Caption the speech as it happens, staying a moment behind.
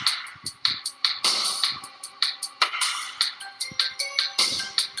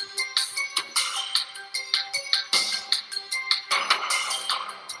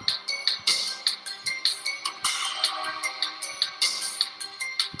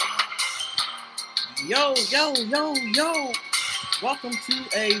Yo, yo, yo, yo. Welcome to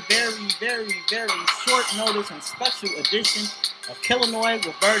a very, very, very short notice and special edition of Illinois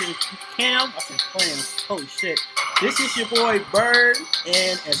with Bird and Cam. I've been playing. Holy shit. This is your boy Bird,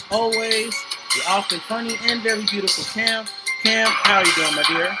 and as always, the often funny and very beautiful Cam. Cam, how are you doing, my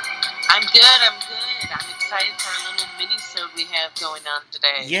dear? I'm good. I'm excited for our little mini-sode we have going on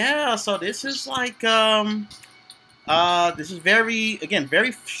today. Yeah, so this is like, this is very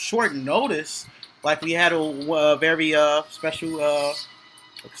short notice. Like we had a very special. Let's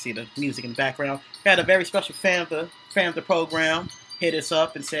see the music in the background. We had a very special fan of the program hit us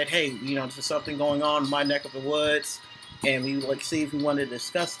up and said, "Hey, this is something going on in my neck of the woods, and we would like see if we wanted to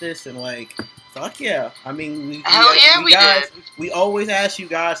discuss this." And like, fuck yeah! I mean, we did. We always ask you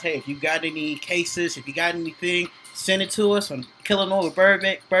guys, "Hey, if you got any cases, if you got anything, send it to us on Illinois with Bird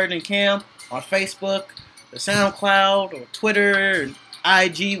and Cam on Facebook, the SoundCloud, or Twitter, and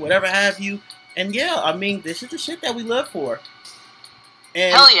IG, whatever have you." And yeah, I mean, this is the shit that we live for.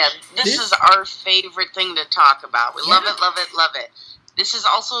 And hell yeah, this is our favorite thing to talk about. We love it. This is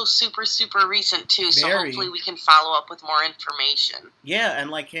also super, super recent too, so hopefully we can follow up with more information. Yeah, and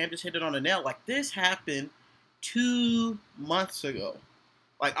like Cam just hit it on the nail. Like, this happened 2 months ago.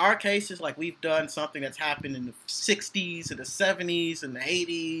 Like, our cases, like, we've done something that's happened in the 60s and the 70s and the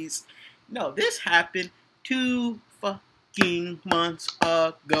 80s. No, this happened 2 fucking months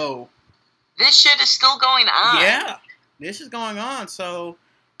ago. This shit is still going on. Yeah, this is going on. So,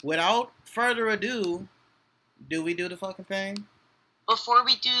 without further ado, do we do the fucking thing? Before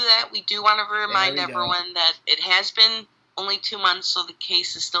we do that, we do want to remind everyone that it has been only 2 months, so the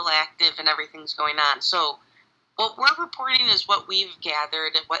case is still active and everything's going on. So, what we're reporting is what we've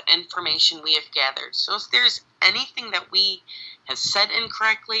gathered and what information we have gathered. So, if there's anything that we have said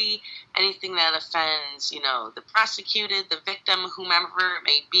incorrectly, anything that offends, the prosecuted, the victim, whomever it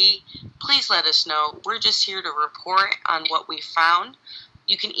may be, please let us know. We're just here to report on what we found.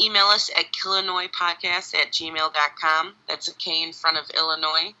 You can email us at KillinoisPodcast@gmail.com. That's a K in front of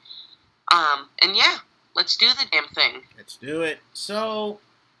Illinois. And yeah, let's do the damn thing. Let's do it. So,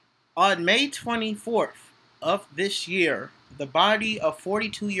 on May 24th of this year, the body of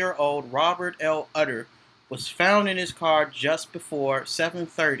 42-year-old Robert L. Utter was found in his car just before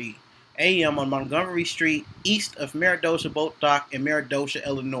 7:30 a.m. on Montgomery Street, east of Meredosia Boat Dock in Meredosia,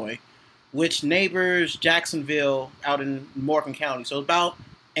 Illinois, which neighbors Jacksonville out in Morgan County. So about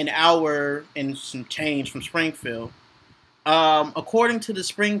an hour and some change from Springfield. According to the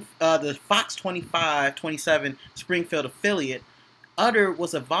Fox 25/27 Springfield affiliate, Utter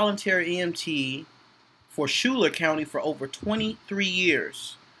was a volunteer EMT for Schuyler County for over 23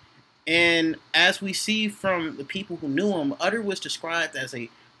 years. And as we see from the people who knew him, Utter was described as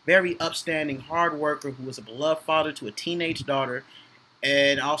a very upstanding hard worker who was a beloved father to a teenage daughter,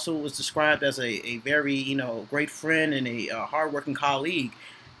 and also was described as a very, great friend and a hard-working colleague.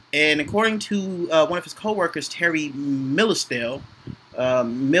 And according to one of his co-workers, Terry Millislegal,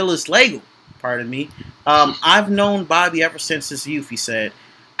 pardon me, I've known Bobby ever since his youth, he said.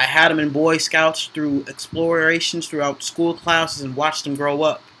 I had him in Boy Scouts through explorations throughout school classes and watched him grow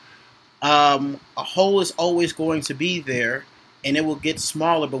up. A hole is always going to be there, and it will get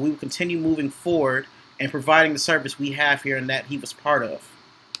smaller, but we will continue moving forward and providing the service we have here and that he was part of.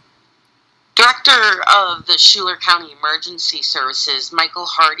 Director of the Schuyler County Emergency Services, Michael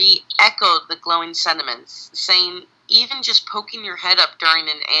Hardy, echoed the glowing sentiments, saying even just poking your head up during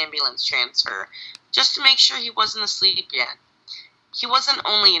an ambulance transfer, just to make sure he wasn't asleep yet. He wasn't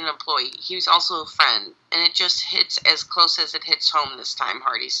only an employee, he was also a friend, and it just hits as close as it hits home this time,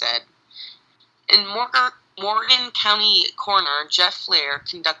 Hardy said. In Morgan County Coroner Jeff Flair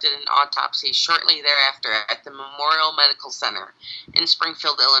conducted an autopsy shortly thereafter at the Memorial Medical Center in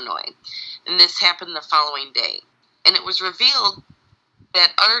Springfield, Illinois, and this happened the following day. And it was revealed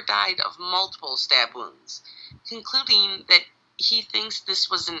that Utter died of multiple stab wounds, concluding that he thinks this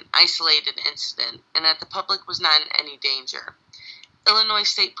was an isolated incident and that the public was not in any danger. Illinois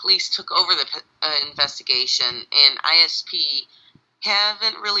State Police took over the investigation, and ISP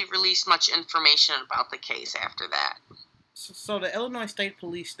haven't really released much information about the case after that. So the Illinois State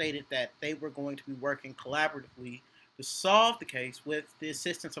Police stated that they were going to be working collaboratively to solve the case with the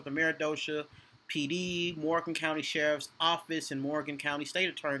assistance of the Meredosia PD, Morgan County Sheriff's Office, and Morgan County State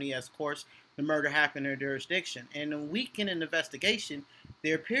Attorney, as of course the murder happened in their jurisdiction. And a weekend in investigation,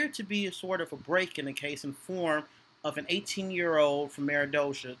 there appeared to be a sort of a break in the case in form of an 18-year-old from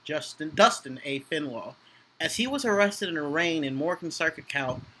Meredosia, Dustin A. Finlaw. As he was arrested and arraigned in Morgan Circuit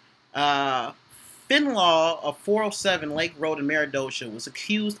Court, Finlaw of 407 Lake Road in Meredosia was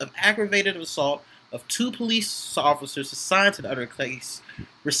accused of aggravated assault of 2 police officers assigned to the other case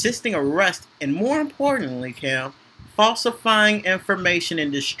resisting arrest and, more importantly, Cam, falsifying information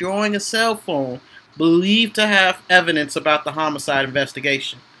and destroying a cell phone believed to have evidence about the homicide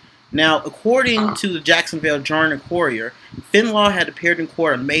investigation. Now, according to the Jacksonville Journal-Courier, Finlaw had appeared in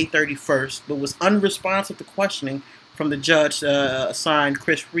court on May 31st, but was unresponsive to questioning from the judge assigned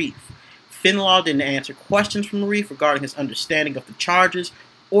Chris Reef. Finlaw didn't answer questions from Reef regarding his understanding of the charges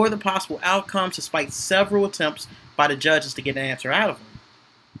or the possible outcomes, despite several attempts by the judges to get an answer out of him.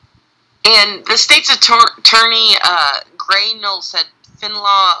 And the state's attorney, Gray Knoll, said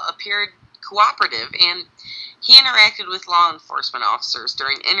Finlaw appeared cooperative, and he interacted with law enforcement officers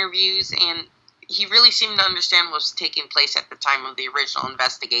during interviews, and he really seemed to understand what was taking place at the time of the original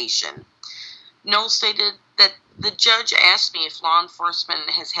investigation. Knoll stated that the judge asked me if law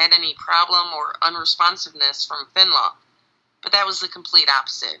enforcement has had any problem or unresponsiveness from Finlaw, but that was the complete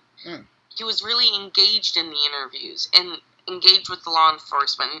opposite. He was really engaged in the interviews and engaged with the law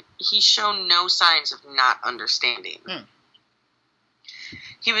enforcement. He's shown no signs of not understanding.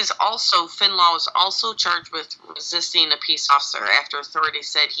 Finlaw was also charged with resisting a peace officer after authorities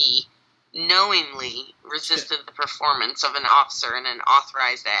said he knowingly resisted the performance of an officer in an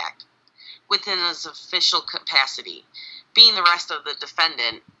authorized act within his official capacity, being the rest of the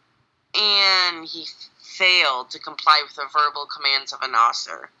defendant, and he failed to comply with the verbal commands of an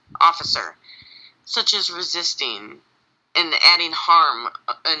officer, such as resisting and adding harm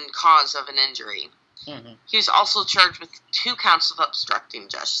and cause of an injury. He was also charged with 2 counts of obstructing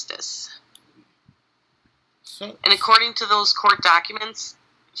justice. And according to those court documents,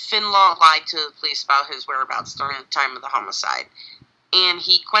 Finlaw lied to the police about his whereabouts during the time of the homicide. And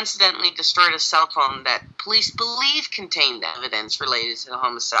he coincidentally destroyed a cell phone that police believe contained evidence related to the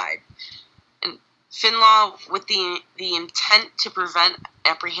homicide. And Finlaw, with the intent to prevent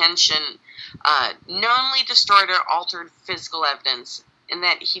apprehension, knowingly destroyed or altered physical evidence, in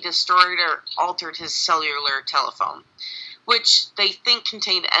that he destroyed or altered his cellular telephone, which they think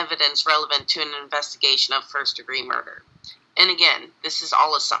contained evidence relevant to an investigation of first-degree murder. And again, this is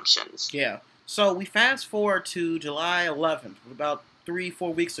all assumptions. Yeah. So we fast forward to July 11th, about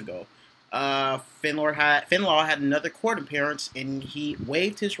 3-4 weeks ago. Finlaw had another court appearance, and he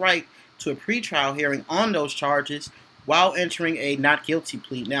waived his right to a pretrial hearing on those charges while entering a not guilty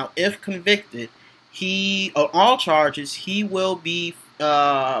plea. Now, if convicted, on all charges, he will be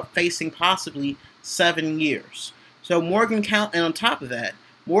facing possibly 7 years. So Morgan County, and on top of that,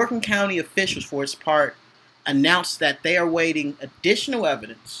 Morgan County officials, for its part, announced that they are waiting additional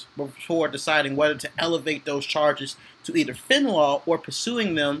evidence before deciding whether to elevate those charges to either Finlaw or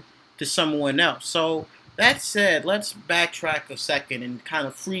pursuing them to someone else. So that said, let's backtrack a second and kind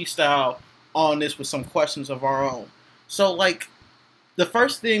of freestyle on this with some questions of our own. So, the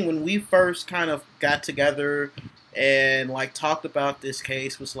first thing when we first kind of got together and talked about this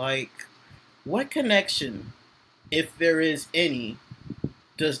case was what connection, if there is any,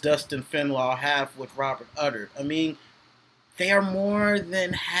 does Dustin Finlaw have with Robert Utter? I mean, they are more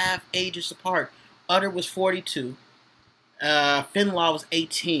than half ages apart. Utter was 42. Finlaw was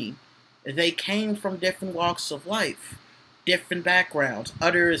 18. They came from different walks of life, different backgrounds.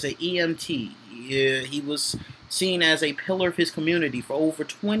 Utter is an EMT. He was seen as a pillar of his community for over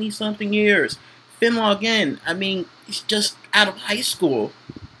 20-something years. Finlaw, again, I mean, he's just out of high school.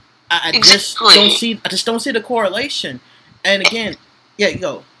 I just don't see the correlation. And again, yeah, you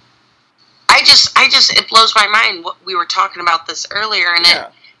go. It blows my mind. We were talking about this earlier, and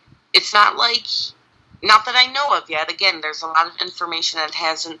it's not that I know of yet. Again, there's a lot of information that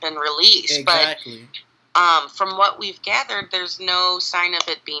hasn't been released. Exactly. But from what we've gathered, there's no sign of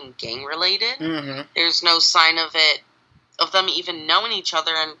it being gang related. Mm-hmm. There's no sign of them even knowing each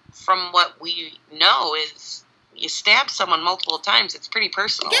other. And from what we know is, you stab someone multiple times. It's pretty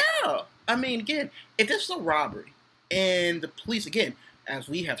personal. Yeah. I mean, again, if this is a robbery, and the police, again, as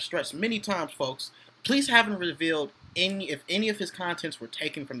we have stressed many times, folks, police haven't revealed if any of his contents were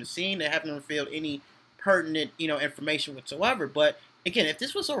taken from the scene. They haven't revealed any pertinent, information whatsoever. But again, if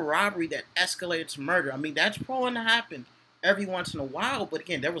this was a robbery that escalated to murder, I mean, that's probably going to happen every once in a while. But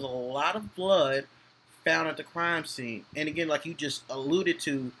again, there was a lot of blood found at the crime scene. And again, like you just alluded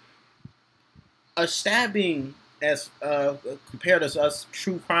to, a stabbing, as compared to us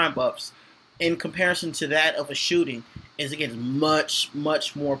true crime buffs, in comparison to that of a shooting, is again much,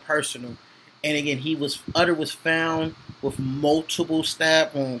 much more personal. And again, Utter was found with multiple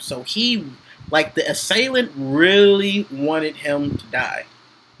stab wounds. So the assailant really wanted him to die.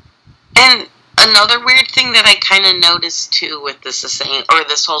 And another weird thing that I kind of noticed too with this assailant, or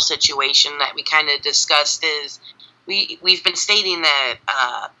this whole situation that we kind of discussed, is we've been stating that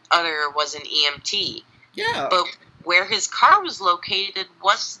Utter was an EMT. Yeah. But where his car was located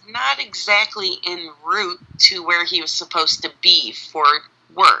was not exactly en route to where he was supposed to be for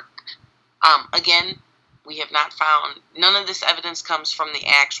work. Again, we have not found, none of this evidence comes from the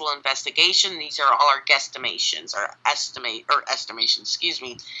actual investigation. These are all our guesstimations,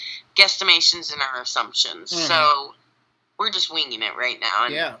 guesstimations and our assumptions. Mm-hmm. So we're just winging it right now.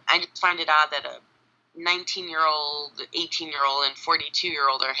 And Yeah. I just find it odd that a 19-year-old, 18-year-old, and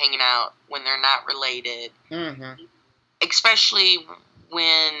 42-year-old are hanging out when they're not related. Mm-hmm. Especially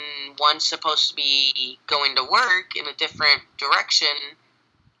when one's supposed to be going to work in a different direction.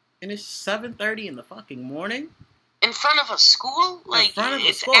 And it's 7:30 in the fucking morning? In front of a school? Like,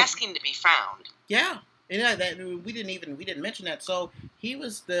 it's school. asking to be found. Yeah. And that we didn't mention that. So he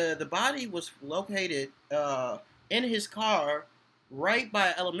was the body was located in his car right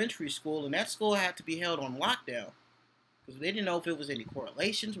by elementary school, and that school had to be held on lockdown because they didn't know if it was any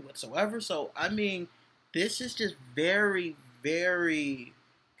correlations whatsoever. So I mean, this is just very, very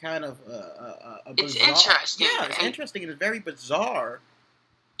kind of a bizarre. It's interesting. Yeah, it's interesting and it's very bizarre.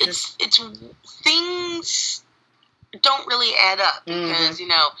 It's things don't really add up because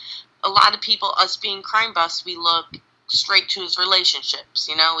a lot of people, us being crime buffs, we look straight to his relationships.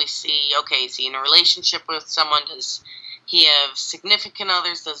 We see, okay, is he in a relationship with someone? Does he have significant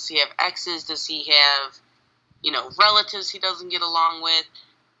others? Does he have exes? Does he have, relatives he doesn't get along with?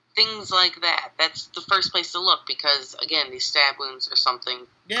 Things like that. That's the first place to look because, again, these stab wounds are something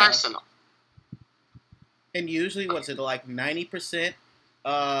personal. And usually, what's it, like 90%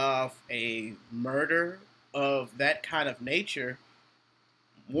 of a murder of that kind of nature,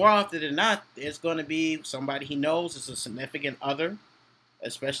 more often than not, it's going to be somebody he knows is a significant other,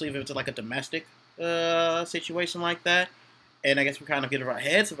 especially if it's like a domestic situation like that. And I guess we kind of get our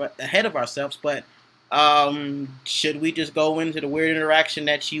heads ahead of ourselves, but should we just go into the weird interaction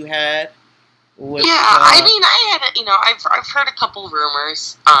that you had with... I mean, I had, I've heard a couple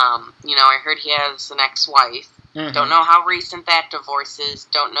rumors. I heard he has an ex-wife. Mm-hmm. Don't know how recent that divorce is.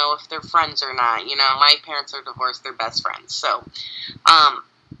 Don't know if they're friends or not. My parents are divorced. They're best friends. So,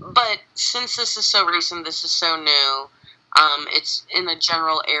 but since this is so recent, this is so new, it's in a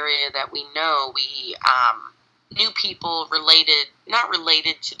general area that we know. We knew people not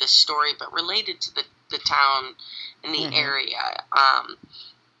related to the story, but related to the town and the area.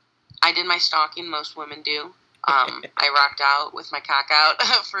 I did my stalking. Most women do. I rocked out with my cock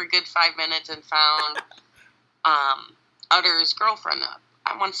out for a good 5 minutes and found Utter's girlfriend.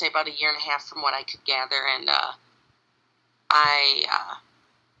 I want to say about a year and a half from what I could gather, and I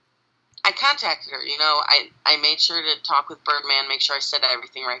contacted her. I made sure to talk with Birdman, make sure I said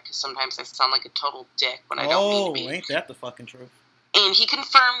everything right, because sometimes I sound like a total dick when I don't mean to be. Ain't that the fucking truth? And he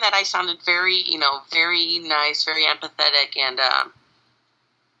confirmed that I sounded very, very nice, very empathetic, and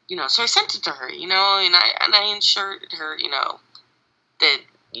so I sent it to her, and I assured her, that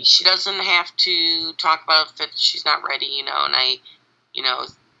she doesn't have to talk about it if she's not ready, and I,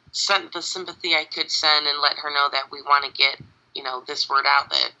 sent the sympathy I could send and let her know that we want to get, this word out,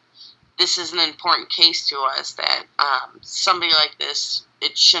 that this is an important case to us, that somebody like this,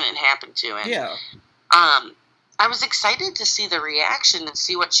 it shouldn't happen to. And, I was excited to see the reaction and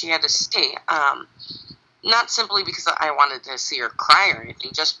see what she had to say. Not simply because I wanted to see her cry or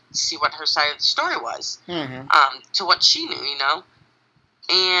anything, just see what her side of the story was, to what she knew,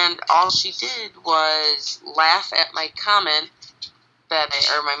 And all she did was laugh at my comment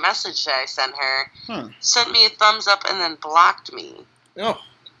or my message that I sent her, sent me a thumbs up, and then blocked me. Oh.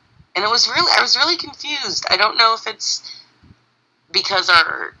 And I was really confused. I don't know if it's because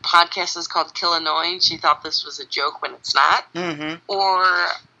our podcast is called Kill Annoying. She thought this was a joke when it's not, or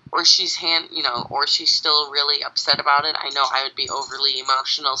she's or she's still really upset about it. I know I would be overly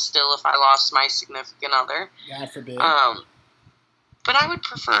emotional still if I lost my significant other. God forbid. But I would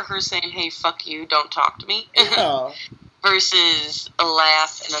prefer her saying, "Hey, fuck you, don't talk to me," versus a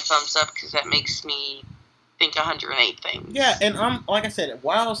laugh and a thumbs up, because that makes me think 108 things. Yeah, and like I said,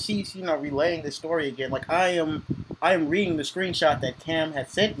 while she's relaying the story again, like I am reading the screenshot that Cam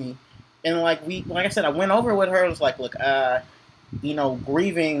had sent me, and like I said, I went over with her. It was like, look,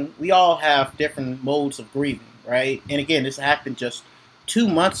 grieving. We all have different modes of grieving, right? And again, this happened just 2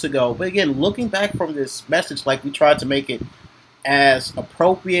 months ago. But again, looking back from this message, like we tried to make it as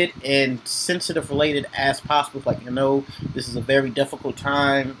appropriate and sensitive related as possible. Like, this is a very difficult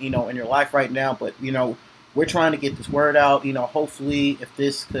time, in your life right now, but, we're trying to get this word out, hopefully if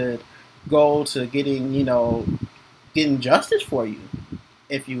this could go to getting justice for you,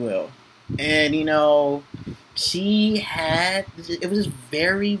 if you will. And, it was just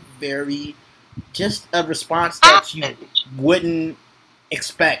very, very just a response that you wouldn't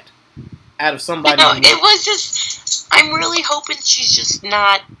expect out of somebody. It was just, I'm really hoping she's just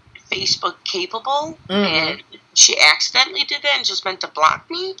not Facebook capable, and she accidentally did that and just meant to block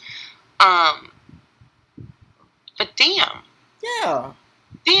me. But damn. Yeah.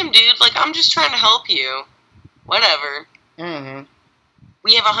 Damn, dude, like, I'm just trying to help you. Whatever. Mm-hmm.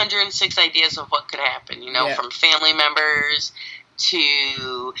 We have 106 ideas of what could happen, from family members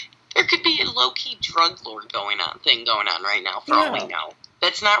to... There could be a low-key drug lord thing going on right now, for all we know.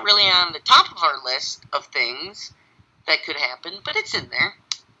 That's not really on the top of our list of things that could happen, but it's in there.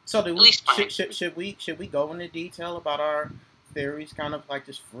 So should we go into detail about our theories, kind of like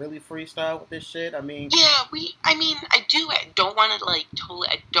just really freestyle with this shit? I mean, I do. I don't want to I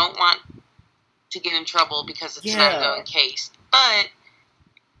don't want to get in trouble because it's an ongoing case, but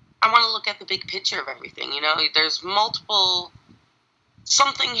I want to look at the big picture of everything. There's multiple.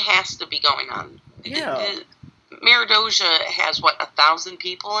 Something has to be going on. Yeah. Miradoja has 1,000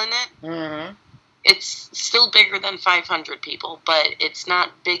 people in it. Mm-hmm. It's still bigger than 500 people, but it's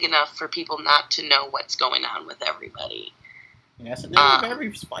not big enough for people not to know what's going on with everybody. Yeah, that's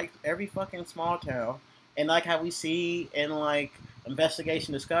every fucking small town, and like how we see in like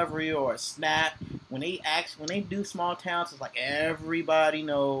Investigation Discovery or Snap, when they do small towns, it's like everybody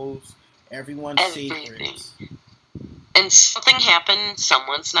knows everyone's secrets. And something happened,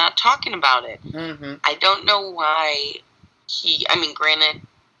 someone's not talking about it. Mm-hmm. I don't know why granted,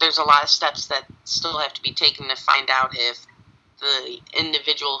 there's a lot of steps that still have to be taken to find out if the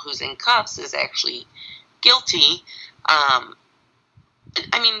individual who's in cuffs is actually guilty.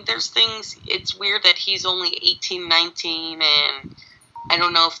 There's things, it's weird that he's only 18, 19, and I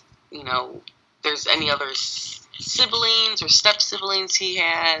don't know if, there's any other siblings or step-siblings he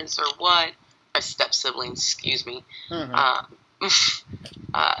has or what. Step-siblings, excuse me. Mm-hmm.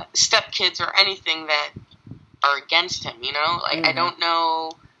 Step-kids or anything that are against him, Mm-hmm. I don't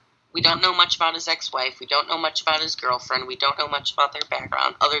know. We don't know much about his ex-wife. We don't know much about his girlfriend. We don't know much about their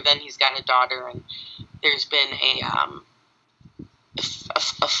background, other than he's got a daughter, and there's been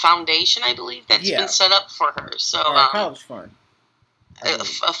a foundation, I believe, that's been set up for her. So college fund.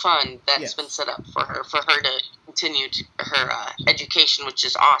 A fund that's been set up for her to continue her education, which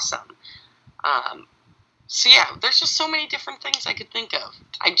is awesome. There's just so many different things I could think of.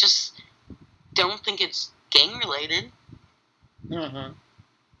 I just don't think it's gang related. Mm-hmm.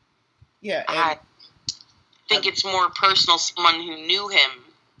 Yeah, I think it's more personal. Someone who knew him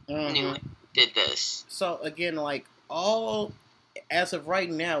did this. So again, as of right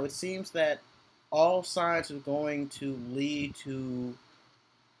now, it seems that all signs are going to lead to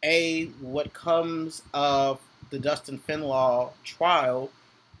what comes of the Dustin Finlaw trial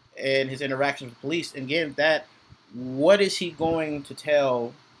and his interactions with police. And again, what is he going to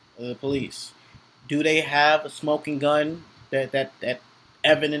tell the police? Do they have a smoking gun that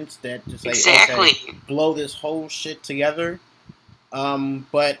evidence that just blow this whole shit together?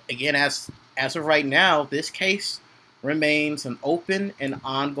 But again, as of right now, this case remains an open and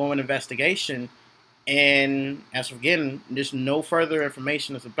ongoing investigation, and as of again, there's no further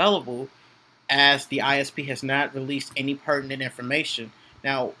information is available, as the ISP has not released any pertinent information.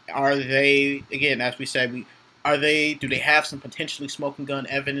 Now, are they, again, as we said, do they have some potentially smoking gun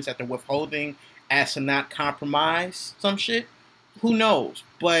evidence that they're withholding as to not compromise some shit? Who knows?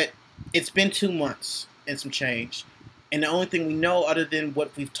 But it's been 2 months and some change. And the only thing we know, other than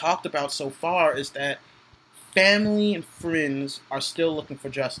what we've talked about so far, is that family and friends are still looking for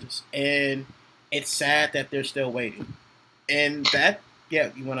justice. And it's sad that they're still waiting. And that,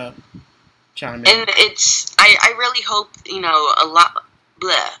 you want to chime in? And I really hope,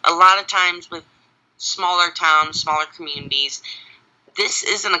 a lot of times with smaller towns, smaller communities, this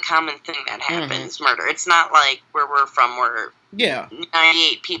isn't a common thing that happens, murder. It's not like where we're from, where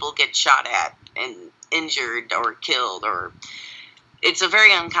 98 people get shot at and injured or killed, or it's a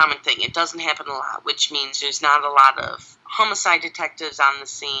very uncommon thing. It doesn't happen a lot, which means there's not a lot of homicide detectives on the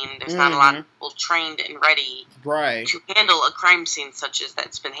scene. There's not a lot of people trained and ready to handle a crime scene such as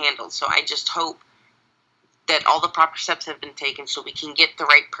that's been handled. So I just hope that all the proper steps have been taken so we can get the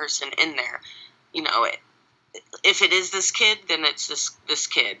right person in there. If it is this kid, then it's this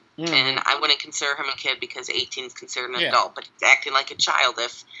kid. And I wouldn't consider him a kid because 18 is considered an adult, but he's acting like a child.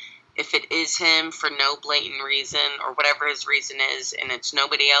 If it is him for no blatant reason or whatever his reason is and it's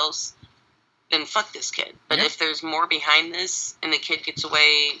nobody else, then fuck this kid. But if there's more behind this and the kid gets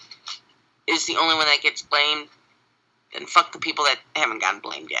away, is the only one that gets blamed, then fuck the people that haven't gotten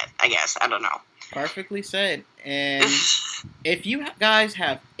blamed yet, I guess. I don't know. Perfectly said. And if you guys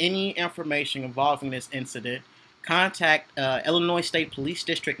have any information involving this incident, contact Illinois State Police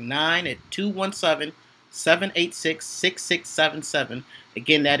District 9 at 217-786-6677.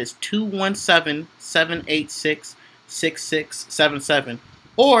 Again, that is 217-786-6677.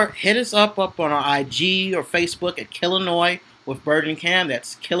 Or hit us up on our IG or Facebook at Killinois with Bird and Cam.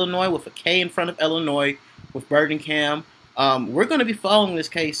 That's Killinois with a K in front of Illinois with Bird and Cam. We're going to be following this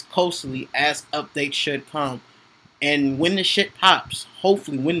case closely as updates should come. And when the shit pops,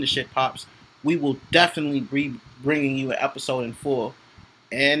 hopefully when the shit pops, we will definitely be bringing you an episode in full.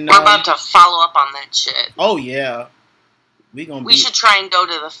 And we're about to follow up on that shit. Oh yeah, we should try and go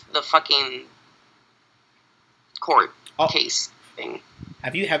to the fucking court case thing.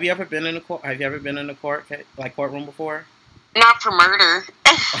 Have you ever been in a court? Have you ever been in a courtroom before? Not for murder.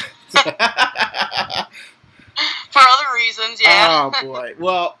 For other reasons, yeah. Oh boy.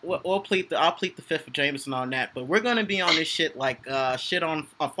 Well, I'll plead the fifth of Jameson on that. But we're gonna be on this shit like shit on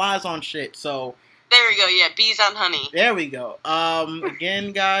flies on shit. So there we go. Yeah, bees on honey. There we go.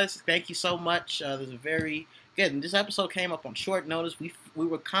 Again, guys, thank you so much. There's a very good. This episode came up on short notice. We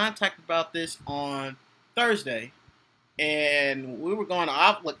were contacted about this on Thursday, and we were going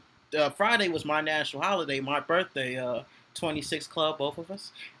to Friday was my national holiday, my birthday. 26 Club, both of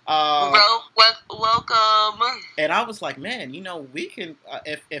us. Welcome. And I was like, man, we can,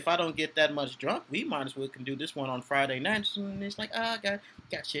 if I don't get that much drunk, we might as well can do this one on Friday night. And it's like, I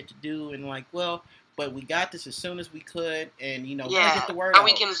got shit to do. And like, well, but we got this as soon as we could. And, get the word out. Our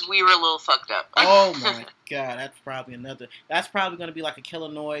weekends, we were a little fucked up. Oh my God. That's probably going to be like a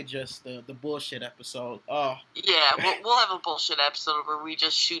Killinois, just the bullshit episode. Oh. Yeah, we'll have a bullshit episode where we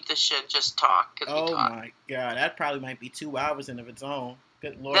just shoot the shit, just talk. Oh my God. That probably might be 2 hours in of its own.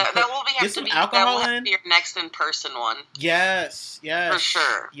 Good Lord. That will have to be your next in-person one. Yes. For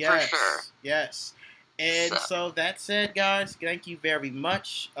sure. Yes. For sure. Yes. And so that said, guys, thank you very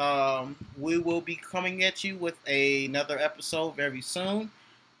much. We will be coming at you with another episode very soon.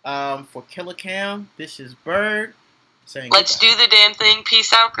 For Killer Cam, this is Bird saying let's do the damn thing.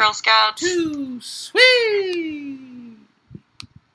 Peace out, Girl Scouts. Too sweet.